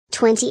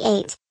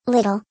28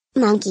 little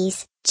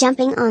monkeys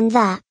jumping on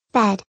the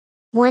bed.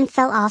 One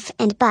fell off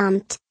and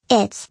bumped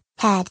its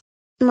head.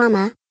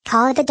 Mama,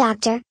 call the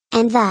doctor,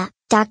 and the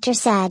doctor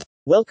said,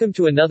 Welcome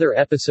to another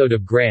episode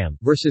of Graham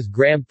vs.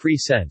 Graham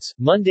Presents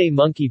Monday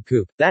Monkey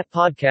Poop, that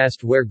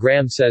podcast where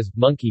Graham says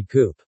monkey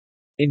poop.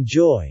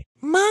 Enjoy.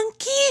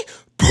 Monkey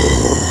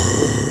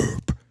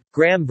poop.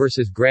 Graham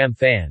vs. Graham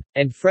fan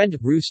and friend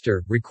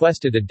Rooster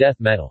requested a death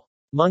metal.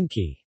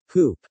 Monkey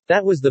poop.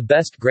 That was the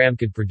best Graham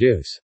could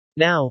produce.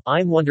 Now,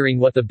 I'm wondering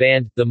what the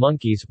band, the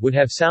Monkees, would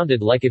have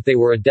sounded like if they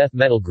were a death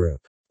metal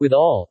group. With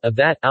all of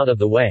that out of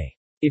the way,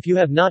 if you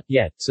have not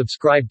yet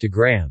subscribed to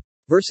Graham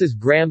vs.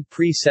 Graham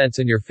Presents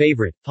in your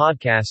favorite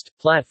podcast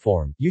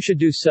platform, you should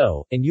do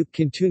so, and you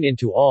can tune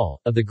into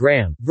all of the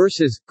Graham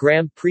vs.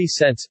 Graham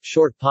Presents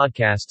short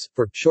podcasts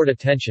for short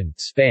attention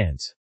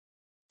spans.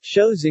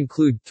 Shows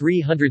include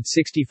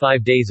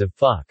 365 Days of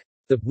Fuck,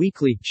 The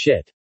Weekly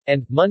Shit,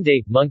 and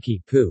Monday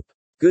Monkey Poop.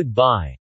 Goodbye.